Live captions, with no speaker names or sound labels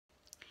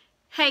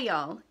Hey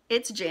y'all,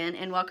 it's Jen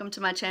and welcome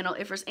to my channel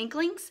Ifers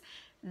Inklings.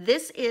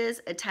 This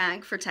is a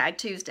tag for Tag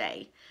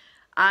Tuesday.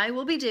 I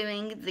will be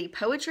doing the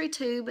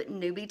PoetryTube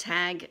Newbie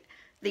Tag.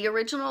 The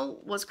original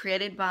was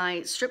created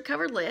by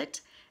Stripcover Lit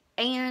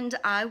and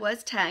I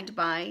was tagged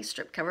by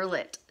Stripcover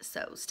Lit.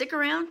 So stick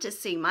around to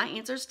see my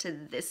answers to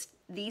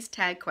these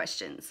tag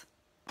questions.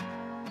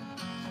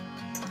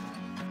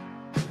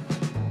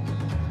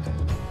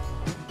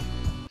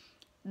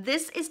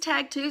 This is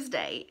Tag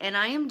Tuesday, and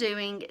I am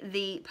doing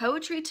the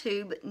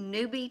PoetryTube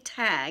Newbie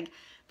Tag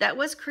that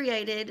was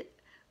created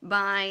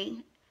by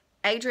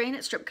Adrian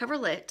at Stripcover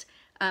Lit.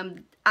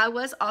 I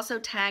was also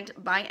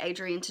tagged by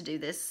Adrian to do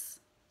this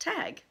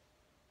tag.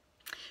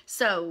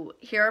 So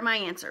here are my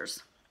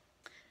answers.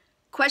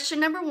 Question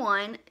number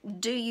 1,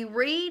 do you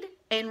read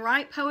and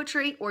write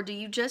poetry or do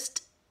you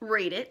just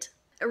read it?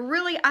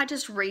 Really, I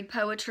just read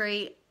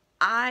poetry.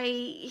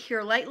 I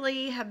here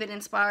lately have been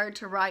inspired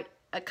to write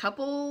a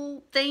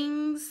couple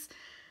things.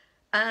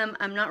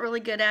 I'm not really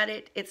good at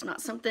it. It's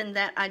not something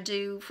that I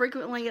do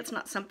frequently. It's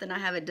not something I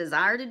have a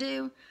desire to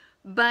do,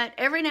 but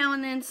every now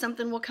and then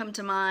something will come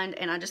to mind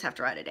and I just have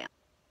to write it down.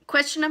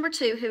 Question number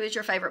 2, who is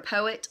your favorite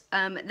poet?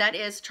 That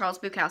is Charles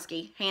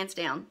Bukowski, hands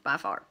down, by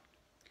far.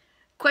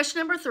 Question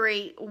number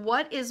 3,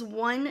 what is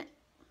one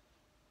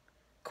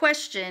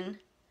question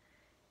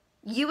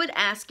you would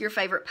ask your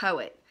favorite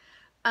poet?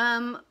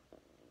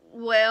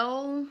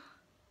 Well,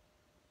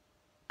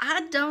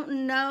 I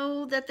don't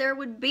know that there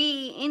would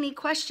be any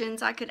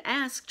questions I could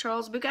ask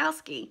Charles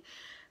Bukowski.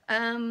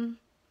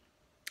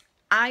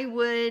 I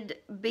would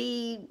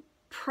be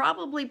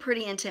probably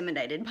pretty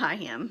intimidated by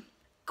him.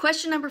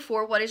 Question number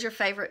 4, what is your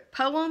favorite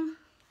poem?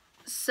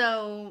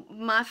 So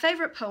my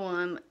favorite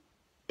poem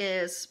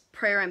is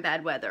Prayer in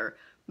Bad Weather,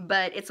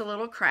 but it's a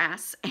little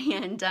crass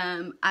and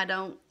I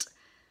don't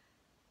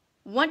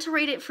want to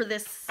read it for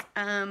this,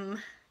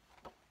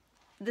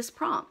 this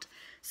prompt.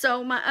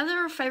 So my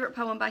other favorite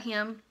poem by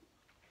him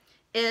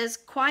is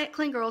Quiet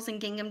Clean Girls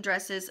in Gingham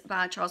Dresses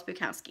by Charles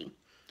Bukowski.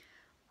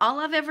 All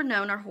I've ever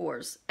known are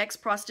whores,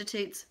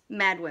 ex-prostitutes,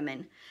 mad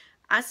women.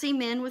 I see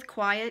men with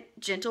quiet,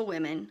 gentle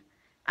women.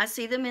 I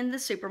see them in the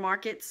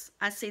supermarkets.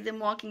 I see them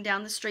walking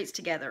down the streets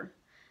together.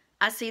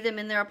 I see them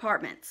in their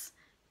apartments.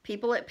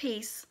 People at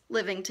peace,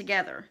 living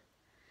together.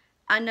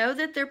 I know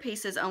that their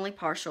peace is only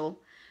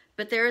partial,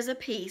 but there is a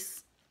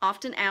peace,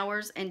 often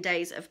hours and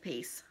days of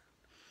peace.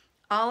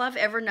 All I've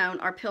ever known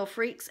are pill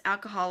freaks,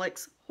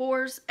 alcoholics,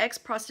 whores,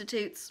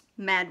 ex-prostitutes,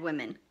 mad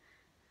women.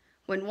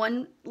 When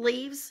one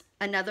leaves,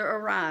 another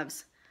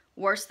arrives,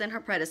 worse than her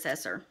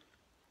predecessor.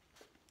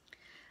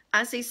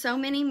 I see so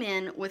many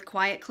men with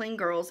quiet, clean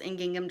girls in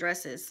gingham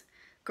dresses,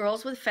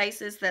 girls with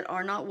faces that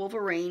are not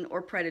Wolverine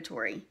or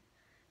predatory.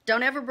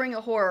 Don't ever bring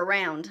a whore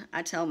around,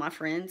 I tell my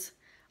friends.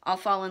 I'll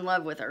fall in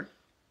love with her.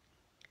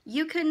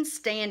 You couldn't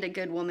stand a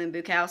good woman,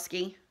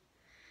 Bukowski.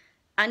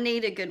 I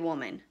need a good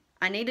woman.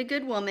 I need a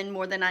good woman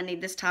more than I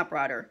need this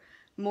typewriter,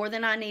 more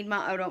than I need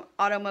my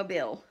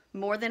automobile,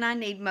 more than I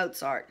need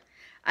Mozart.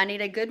 I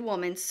need a good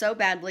woman so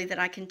badly that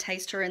I can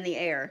taste her in the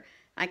air.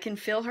 I can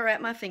feel her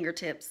at my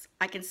fingertips.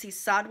 I can see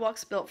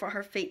sidewalks built for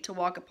her feet to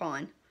walk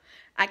upon.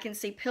 I can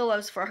see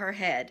pillows for her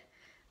head.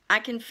 I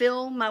can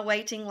feel my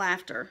waiting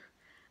laughter.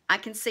 I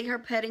can see her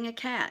petting a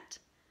cat.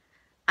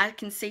 I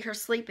can see her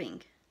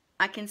sleeping.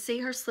 I can see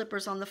her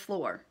slippers on the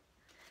floor.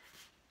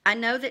 I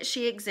know that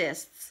she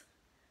exists.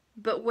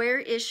 But where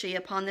is she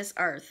upon this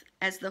earth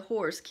as the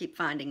whores keep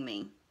finding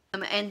me?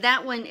 And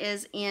that one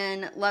is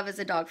in Love is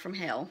a Dog from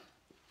Hell.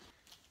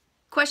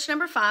 Question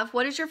number 5,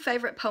 what is your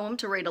favorite poem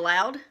to read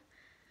aloud?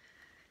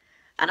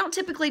 I don't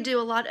typically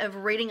do a lot of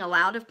reading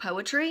aloud of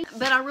poetry,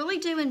 but I really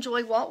do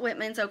enjoy Walt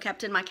Whitman's O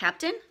Captain, My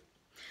Captain.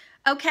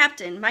 O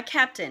Captain, my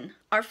captain,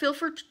 our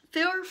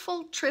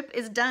fearful trip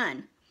is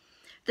done.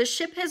 The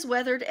ship has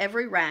weathered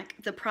every rack,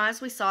 the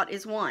prize we sought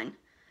is won.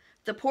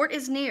 The port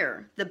is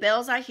near, the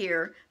bells I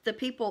hear, the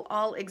people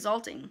all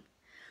exulting.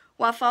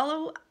 While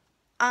follow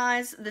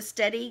eyes the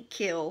steady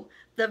keel,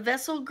 the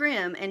vessel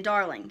grim and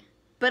darling.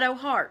 But oh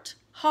heart,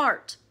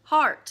 heart,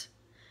 heart!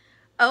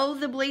 Oh,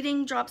 the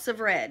bleeding drops of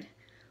red,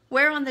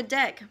 where on the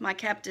deck my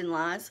captain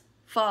lies,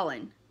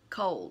 fallen,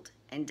 cold,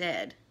 and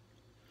dead.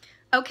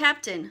 O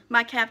captain,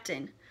 my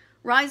captain,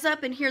 rise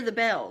up and hear the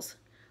bells.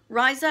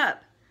 Rise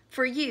up,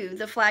 for you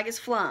the flag is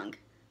flung,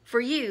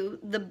 for you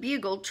the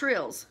bugle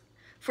trills.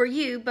 For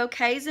you,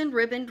 bouquets and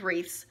ribboned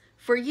wreaths,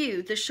 for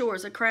you, the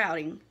shores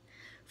a-crowding.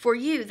 For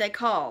you, they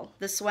call,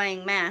 the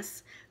swaying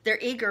mass, their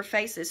eager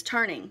faces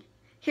turning.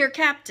 Here,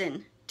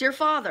 Captain, dear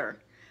father,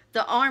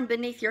 the arm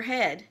beneath your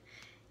head.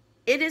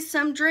 It is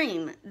some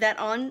dream that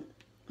on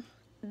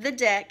the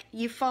deck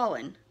you've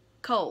fallen,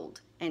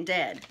 cold and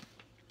dead.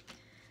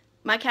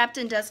 My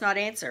captain does not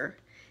answer.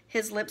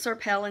 His lips are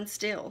pale and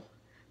still.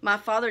 My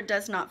father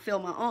does not feel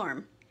my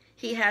arm.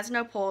 He has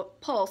no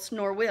pulse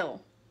nor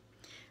will.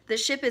 The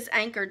ship is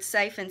anchored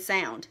safe and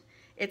sound,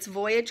 its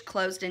voyage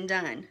closed and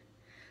done.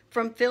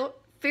 From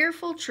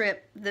fearful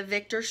trip, the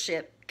victor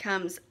ship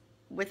comes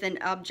with an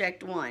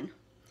object won.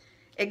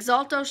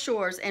 Exalt, O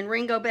shores, and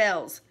ring, O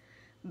bells,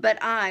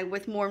 but I,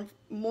 with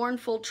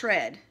mournful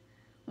tread,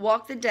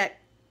 Walk the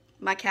deck,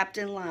 my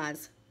captain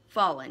lies,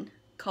 fallen,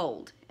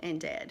 cold, and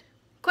dead.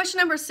 Question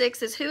number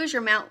 6 is, who is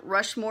your Mount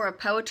Rushmore of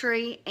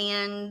poetry?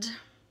 And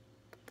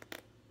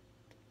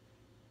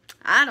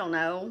I don't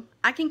know.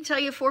 I can tell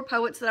you 4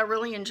 poets that I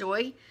really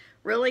enjoy.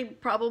 Really,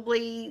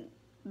 probably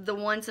the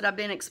ones that I've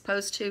been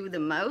exposed to the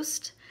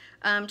most.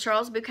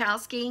 Charles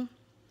Bukowski,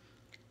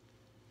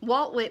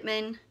 Walt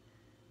Whitman,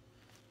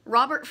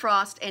 Robert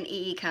Frost, and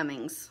E.E.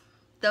 Cummings.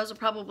 Those are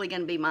probably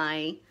going to be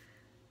my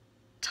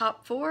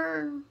top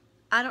 4.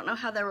 I don't know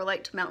how they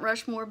relate to Mount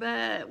Rushmore,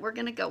 but we're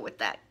going to go with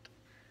that.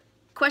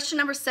 Question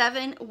number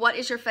 7, what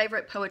is your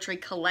favorite poetry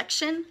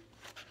collection?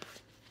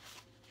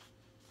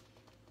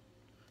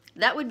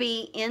 That would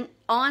be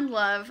On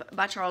Love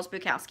by Charles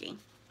Bukowski.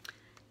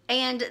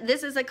 And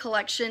this is a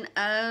collection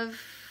of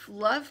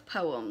love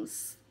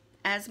poems.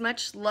 As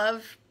much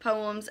love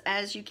poems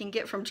as you can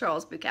get from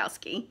Charles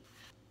Bukowski.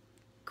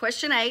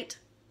 Question 8,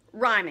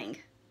 rhyming.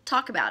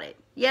 Talk about it.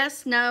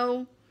 Yes,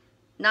 no,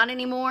 not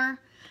anymore.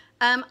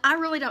 I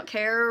really don't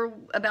care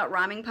about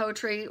rhyming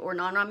poetry or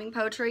non-rhyming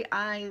poetry.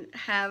 I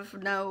have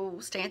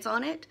no stance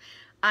on it.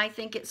 I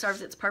think it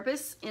serves its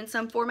purpose in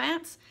some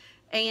formats.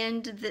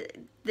 And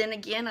then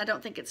again, I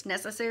don't think it's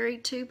necessary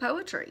to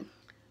poetry.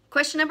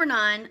 Question number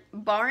 9,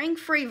 barring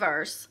free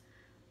verse,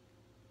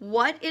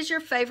 what is your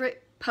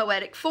favorite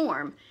poetic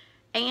form?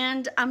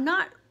 And I'm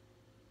not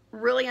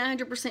really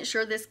 100%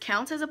 sure this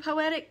counts as a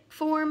poetic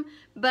form,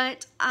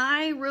 but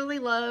I really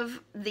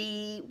love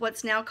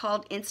what's now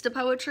called Insta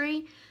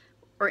poetry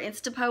or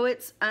Insta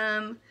poets,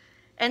 and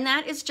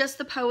that is just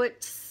the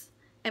poets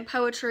and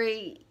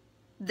poetry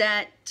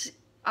that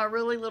are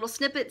really little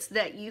snippets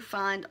that you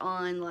find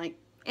on like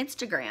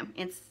Instagram,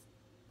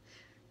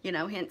 you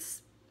know,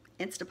 hence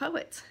Insta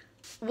poets.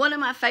 One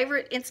of my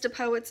favorite Insta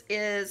poets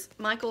is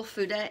Michael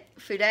Faudet,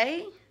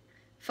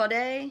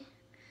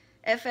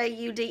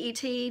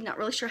 F-A-U-D-E-T, not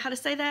really sure how to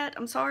say that,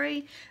 I'm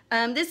sorry.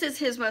 This is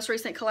his most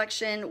recent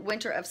collection,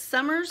 Winter of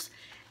Summers,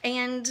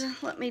 and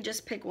let me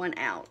just pick one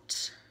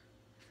out.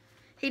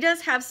 He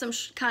does have some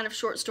kind of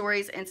short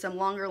stories and some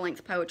longer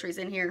length poetries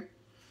in here.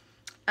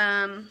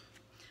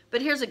 But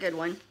here's a good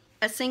one.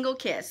 A Single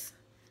Kiss.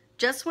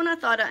 Just when I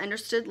thought I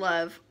understood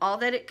love, all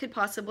that it could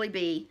possibly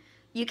be,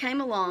 you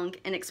came along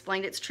and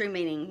explained its true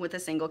meaning with a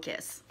single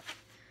kiss.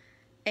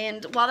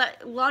 And while a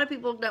lot of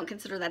people don't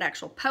consider that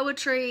actual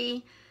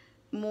poetry,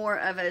 more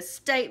of a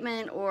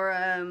statement or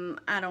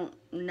I don't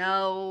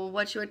know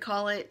what you would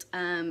call it,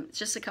 it's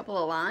just a couple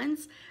of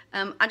lines.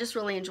 I just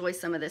really enjoy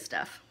some of this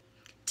stuff.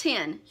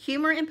 10,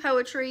 humor in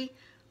poetry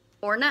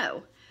or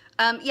no?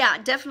 Yeah,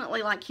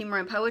 definitely like humor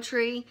in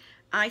poetry.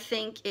 I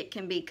think it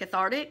can be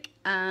cathartic,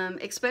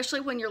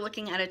 especially when you're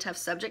looking at a tough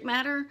subject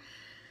matter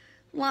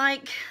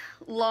like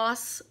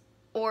loss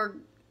or,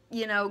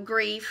 you know,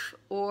 grief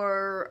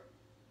or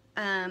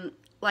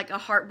like a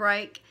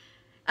heartbreak.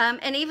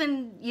 And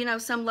even, you know,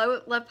 some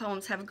love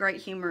poems have great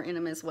humor in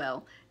them as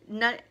well.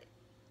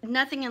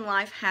 Nothing in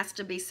life has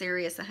to be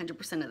serious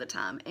 100% of the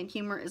time, and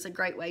humor is a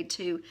great way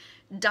to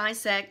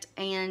dissect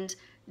and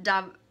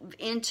dive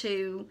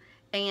into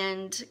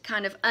and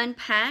kind of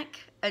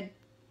unpack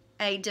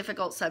a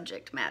difficult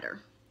subject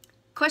matter.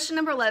 Question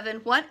number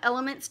 11, what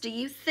elements do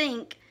you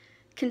think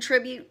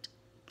contribute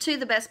to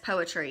the best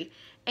poetry?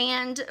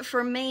 And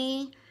for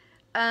me,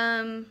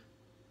 I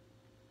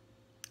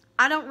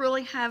don't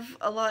really have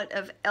a lot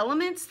of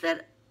elements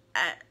that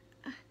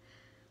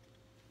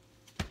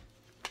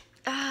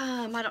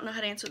I don't know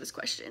how to answer this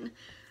question.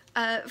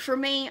 For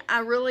me, I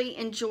really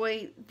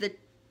enjoy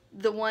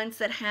the ones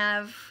that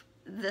have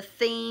the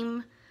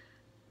theme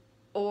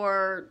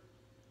or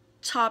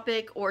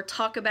topic or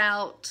talk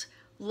about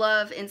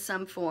love in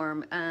some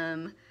form.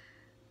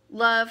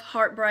 Love,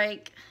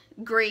 heartbreak,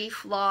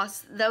 grief,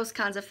 loss, those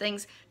kinds of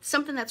things.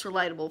 Something that's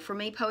relatable. For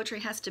me,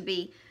 poetry has to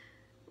be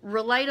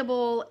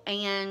relatable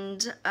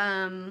and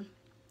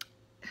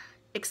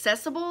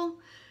accessible.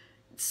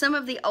 Some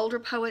of the older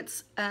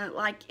poets,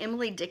 like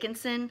Emily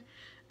Dickinson,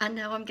 I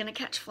know I'm going to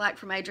catch flack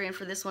from Adrian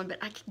for this one, but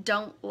I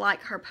don't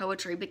like her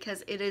poetry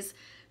because it is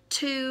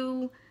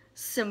too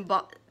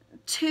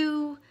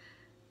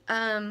much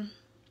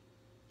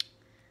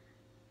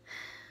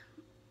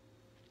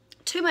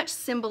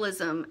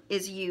symbolism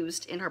is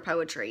used in her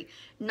poetry.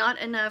 Not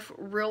enough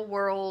real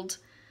world,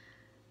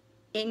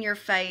 in your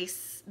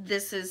face,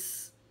 this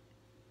is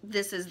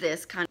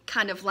this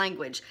kind of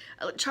language.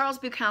 Charles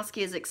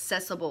Bukowski is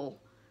accessible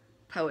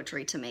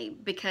poetry to me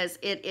because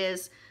it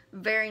is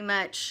very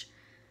much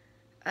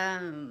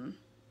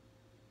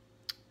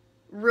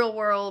real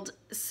world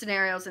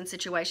scenarios and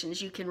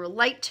situations. You can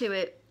relate to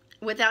it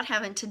without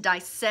having to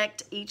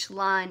dissect each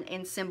line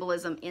and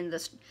symbolism in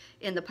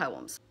the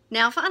poems.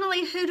 Now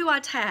finally, who do I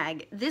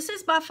tag? This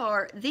is by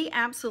far the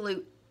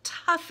absolute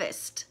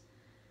toughest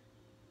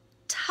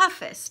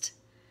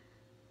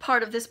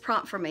part of this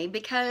prompt for me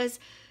because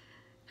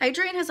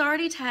Adrian has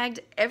already tagged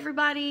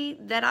everybody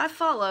that I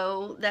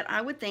follow that I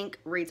would think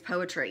reads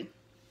poetry.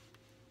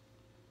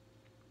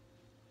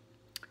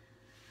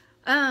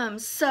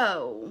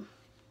 So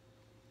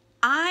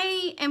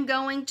I am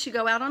going to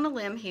go out on a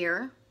limb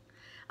here.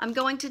 I'm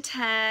going to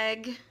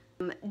tag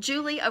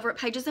Julie over at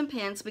Pages and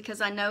Pens because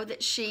I know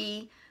that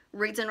she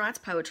reads and writes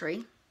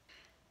poetry.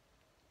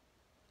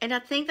 And I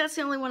think that's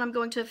the only one I'm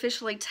going to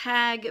officially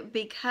tag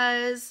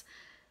because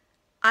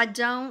I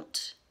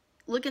don't,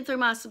 looking through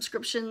my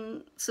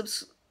subscription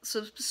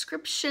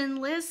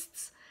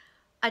lists,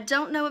 I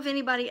don't know of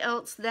anybody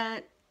else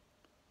that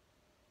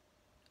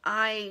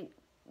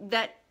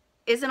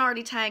isn't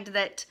already tagged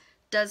that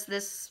does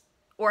this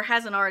or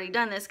hasn't already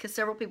done this, because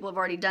several people have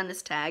already done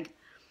this tag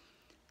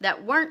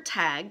that weren't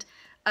tagged.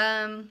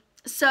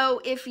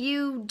 So if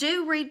you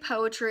do read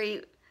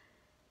poetry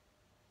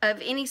of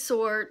any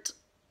sort,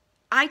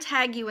 I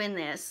tag you in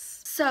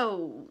this.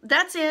 So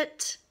that's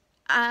it.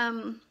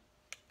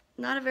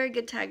 Not a very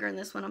good tagger in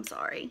this one, I'm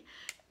sorry.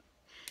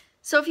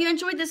 So if you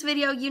enjoyed this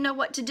video, you know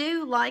what to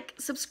do. Like,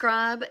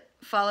 subscribe,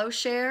 follow,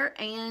 share,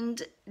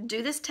 and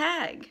do this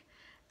tag.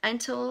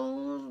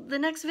 Until the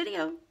next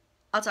video,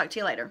 I'll talk to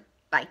you later.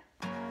 Bye.